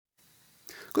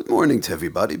Good morning to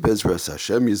everybody. Bezras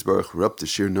Hashem Yisbarach. We're up to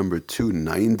shir number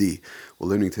 290. We're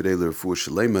learning today L'Refuah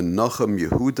Shalema Nachum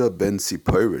Yehuda ben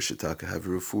Sipora Shetaka have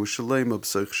Refuah Shalema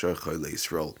B'Seich Shar Chayla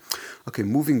Yisrael. Okay,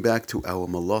 moving back to our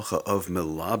malacha of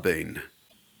melabain.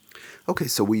 Okay,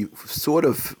 so we sort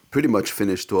of pretty much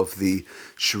finished off the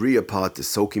sharia part, the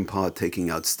soaking part, taking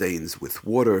out stains with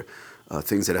water,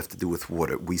 things that have to do with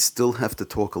water. We still have to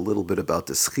talk a little bit about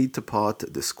the schita part,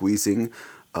 the squeezing,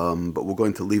 but we're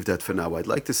going to leave that for now. I'd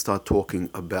like to start talking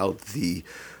about the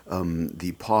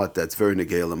part that's very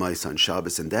negei l'mais on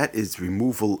Shabbos, and that is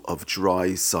removal of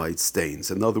dry side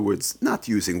stains. In other words, not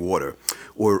using water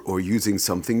or using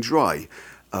something dry.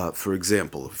 For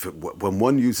example, when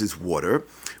one uses water,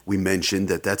 we mentioned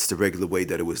that that's the regular way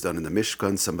that it was done in the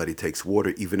Mishkan. Somebody takes water,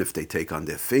 even if they take on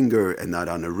their finger and not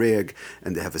on a rag,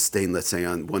 and they have a stain, let's say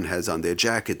one has on their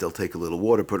jacket, they'll take a little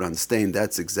water, put on the stain.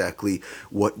 That's exactly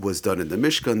what was done in the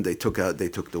Mishkan. They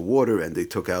took the water and they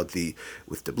took out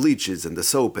with the bleaches and the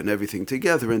soap and everything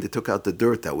together, and they took out the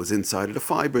dirt that was inside of the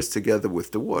fibers together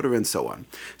with the water and so on.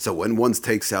 So when one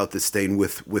takes out the stain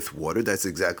with water, that's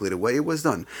exactly the way it was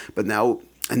done. But now,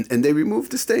 and they remove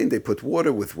the stain. They put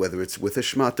water with, whether it's with a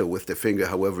shmata, with their finger,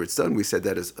 however it's done. We said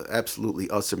that is absolutely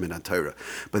asur min haTorah.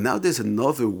 But now there's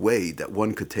another way that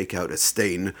one could take out a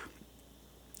stain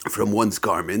from one's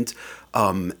garment,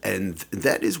 and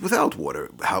that is without water.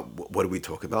 What do we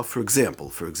talk about? For example,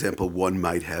 one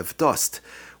might have dust.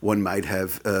 One might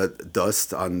have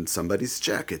dust on somebody's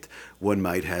jacket. One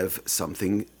might have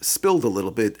something spilled a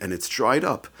little bit and it's dried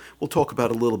up. We'll talk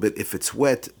about a little bit if it's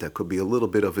wet. That could be a little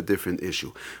bit of a different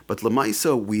issue. But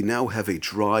Lamaisa, we now have a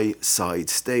dry side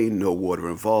stain, no water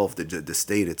involved. The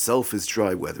stain itself is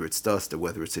dry, whether it's dust or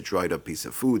whether it's a dried up piece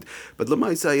of food. But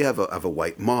Lamaisa, I have a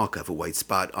white mark, I have a white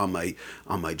spot on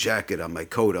my jacket, on my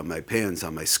coat, on my pants,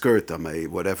 on my skirt, on my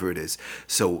whatever it is.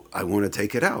 So I want to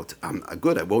take it out. I'm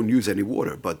good. I won't use any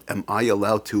water. But am I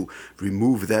allowed to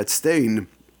remove that stain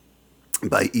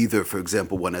by either, for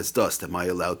example, one has dust? Am I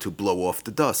allowed to blow off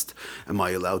the dust? Am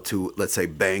I allowed to, let's say,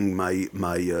 bang my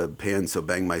pants or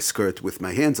bang my skirt with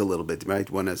my hands a little bit, right?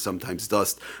 One has sometimes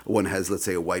dust. One has, let's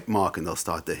say, a white mark, and they'll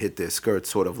start to hit their skirt,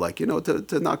 sort of like,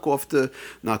 to knock off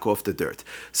the dirt.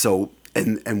 So.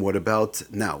 And what about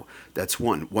now? That's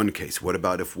one case. What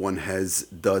about if one has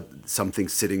something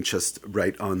sitting just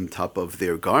right on top of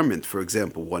their garment? For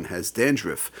example, one has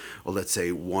dandruff, or let's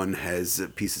say one has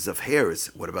pieces of hairs.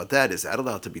 What about that? Is that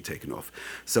allowed to be taken off?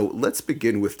 So let's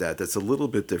begin with that. That's a little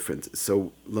bit different.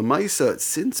 So Lamaisa,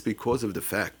 since because of the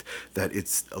fact that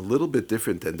it's a little bit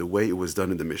different than the way it was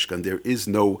done in the Mishkan, there is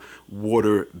no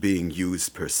water being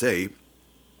used per se.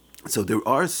 So there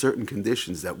are certain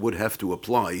conditions that would have to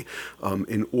apply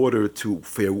in order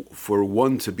for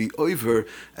one to be over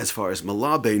as far as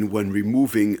melabain when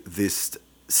removing this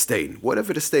stain,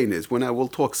 whatever the stain is. When I will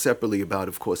talk separately about,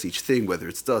 of course, each thing, whether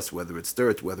it's dust, whether it's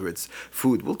dirt, whether it's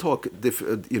food. We'll talk,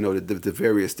 the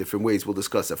various different ways. We'll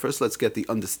discuss that. First, let's get the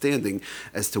understanding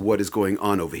as to what is going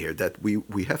on over here. That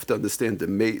we have to understand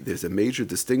there's a major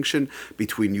distinction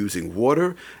between using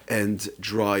water and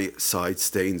dry side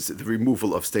stains, the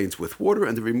removal of stains with water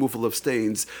and the removal of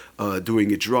stains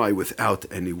doing it dry without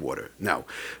any water. Now,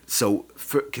 so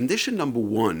for condition number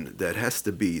one, that has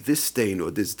to be this stain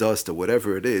or this dust or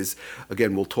whatever it is.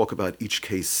 Again, we'll talk about each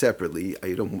case separately.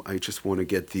 I just want to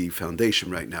get the foundation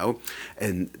right now.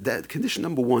 And that condition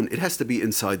number one, it has to be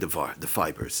inside the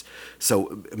fibers.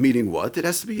 So, meaning what? It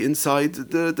has to be inside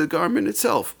the garment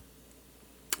itself.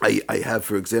 I have,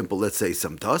 for example, let's say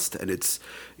some dust, and it's,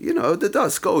 the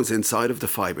dust goes inside of the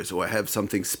fibers, or I have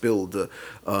something spilled a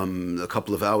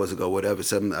couple of hours ago, whatever,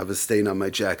 I have a stain on my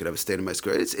jacket, I have a stain on my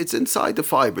skirt. It's inside the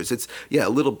fibers. It's, a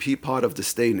little part of the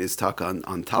stain is tucked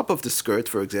on top of the skirt,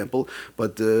 for example,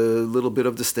 but the little bit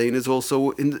of the stain is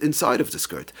also inside of the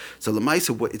skirt. So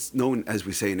Lamaisa, what it's known, as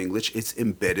we say in English, it's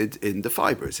embedded in the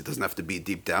fibers. It doesn't have to be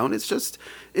deep down, it's just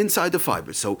inside the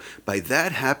fibers. So by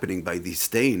that happening, by the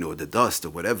stain or the dust or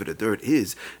whatever the dirt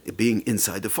is, it being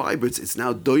inside the fibers, it's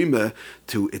now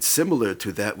it's similar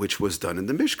to that which was done in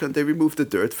the Mishkan. They removed the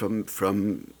dirt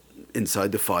from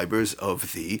inside the fibers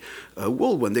of the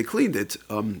wool when they cleaned it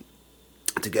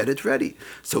to get it ready.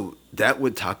 So that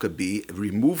would taka be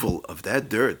removal of that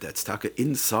dirt that's taka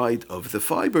inside of the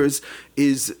fibers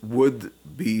would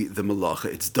be the malacha.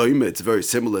 It's daima. It's very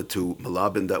similar to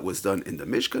malabin that was done in the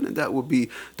Mishkan, and that would be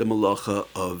the malacha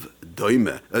of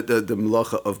daima, the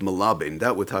malacha of malabin.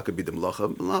 That would taka be the malacha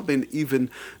of malabin, even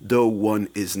though one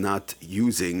is not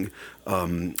using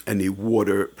any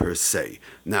water per se.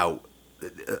 Now,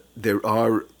 there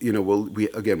are, we're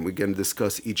going to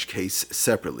discuss each case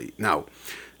separately. Now,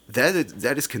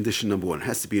 that is condition number one. It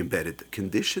has to be embedded.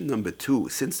 Condition number two,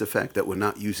 since the fact that we're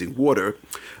not using water,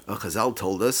 Chazal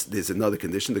told us there's another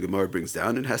condition the Gemara brings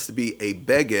down. It has to be a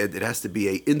beged. It has to be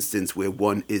an instance where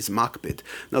one is makbid.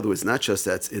 In other words, not just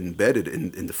that's embedded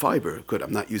in the fiber. Good,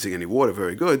 I'm not using any water,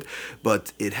 very good.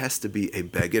 But it has to be a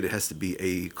beged. It has to be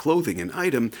a clothing, an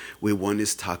item where one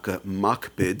is taka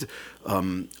makbid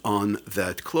on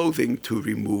that clothing to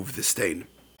remove the stain.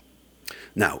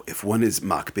 Now, if one is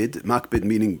makbid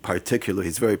meaning particular,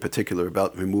 he's very particular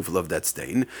about removal of that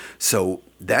stain. So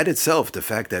that itself, the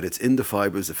fact that it's in the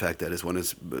fibers, the fact that one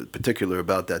is particular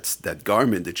about that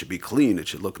garment, it should be clean, it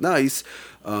should look nice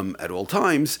at all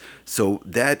times. So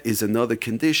that is another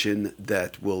condition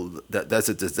that's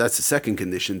the second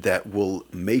condition that will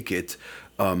make it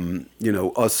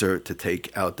usher to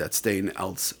take out that stain,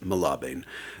 als malaben.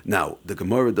 Now, the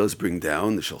Gemara does bring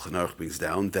down, the Shulchan Aruch brings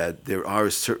down, that there are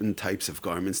certain types of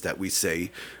garments that we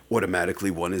say automatically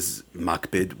one is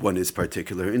makbid, one is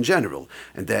particular in general.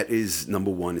 And that is, number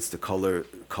one, it's the color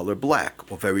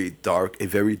black, or a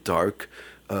very dark,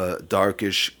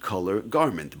 darkish color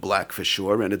garment. Black for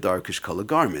sure, and a darkish color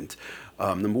garment.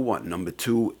 Number one. Number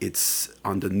two, it's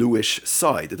on the newish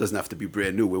side. It doesn't have to be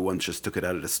brand new where one just took it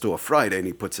out of the store Friday and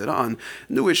he puts it on.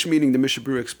 Newish meaning, the Mishnah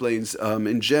Berurah explains,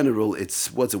 in general, it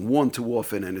wasn't worn too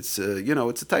often, and it's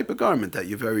a type of garment that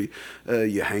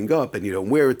you hang up and you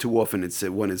don't wear it too often. It's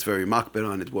one is very makbid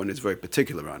on it, one is very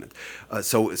particular on it.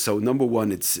 So number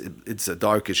one, it's a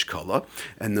darkish color,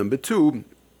 and number two,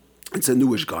 it's a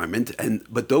newish garment.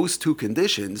 But those two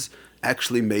conditions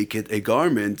actually make it a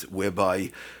garment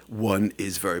whereby one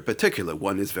is very particular,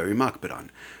 one is very makbid on.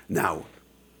 Now,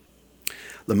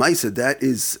 Lamaisa, that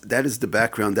is the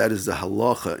background, that is the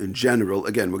halacha in general.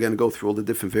 Again, we're going to go through all the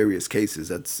different various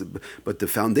cases. But the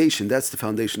foundation, that's the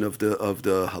foundation of the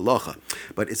halacha.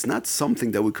 But it's not something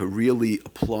that we could really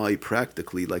apply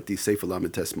practically, like the Sefer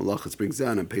Lamed Tes Malachas brings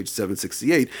down on page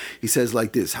 768. He says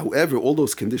like this: however, all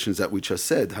those conditions that we just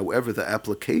said, however, the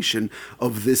application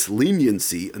of this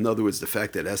leniency, in other words, the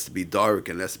fact that it has to be dark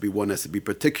and one has to be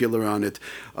particular on it,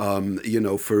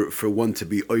 for one to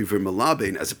be over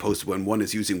malabein, as opposed to when one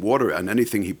is using water on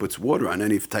anything, he puts water on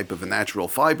any type of a natural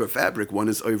fabric, one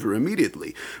is over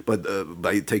immediately, but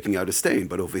by taking out a stain.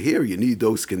 But over here, you need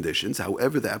those conditions.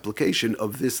 However, the application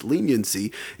of this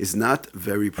leniency is not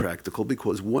very practical,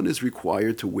 because one is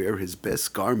required to wear his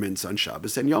best garments on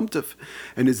Shabbos and Yom Tov,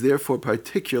 and is therefore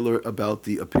particular about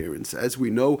the appearance. As we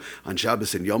know, on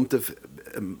Shabbos and Yom Tov,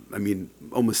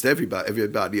 almost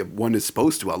everybody, one is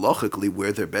supposed to halachically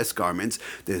wear their best garments.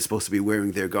 They're supposed to be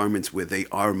wearing their garments where they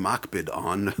are makbid on,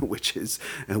 which is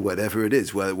whatever it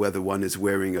is, whether one is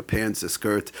wearing a pants, a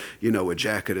skirt, a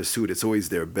jacket, a suit. It's always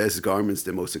their best garments,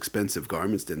 their most expensive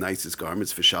garments, their nicest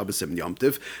garments for Shabbos and Yom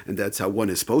Tov, and that's how one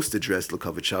is supposed to dress,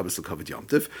 l'kavod Shabbos, l'kavod Yom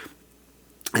Tov.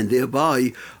 And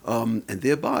thereby,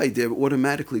 they're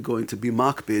automatically going to be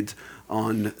makbid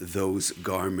on those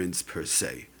garments per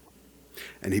se.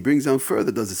 And he brings down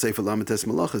further, does it say for Lamed Tes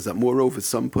Malachas, that moreover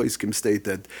some poskim state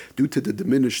that due to the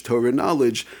diminished Torah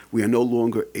knowledge, we are no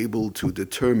longer able to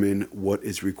determine what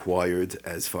is required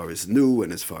as far as new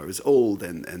and as far as old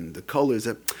and the colors.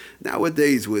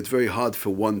 Nowadays, where it's very hard for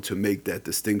one to make that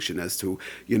distinction as to,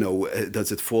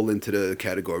 does it fall into the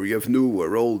category of new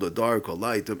or old or dark or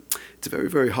light? It's very,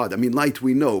 very hard. Light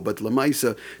we know, but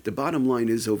Lamaisa, the bottom line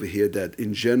is over here that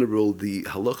in general, the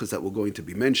halachas that we're going to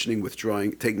be mentioning with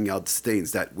taking out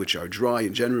stains, that which are dry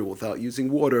in general without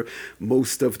using water,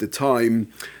 most of the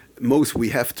time, we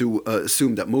have to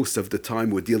assume that most of the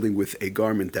time we're dealing with a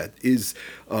garment that is,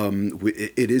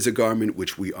 it is a garment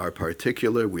which we are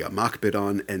particular, we are makbid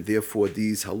on, and therefore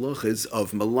these halachas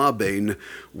of malabein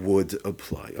would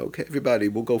apply. Okay, everybody,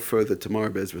 we'll go further tomorrow,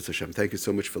 Be'ezras Hashem. Thank you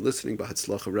so much for listening.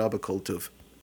 B'hatzlacha Rabba Kol Tov.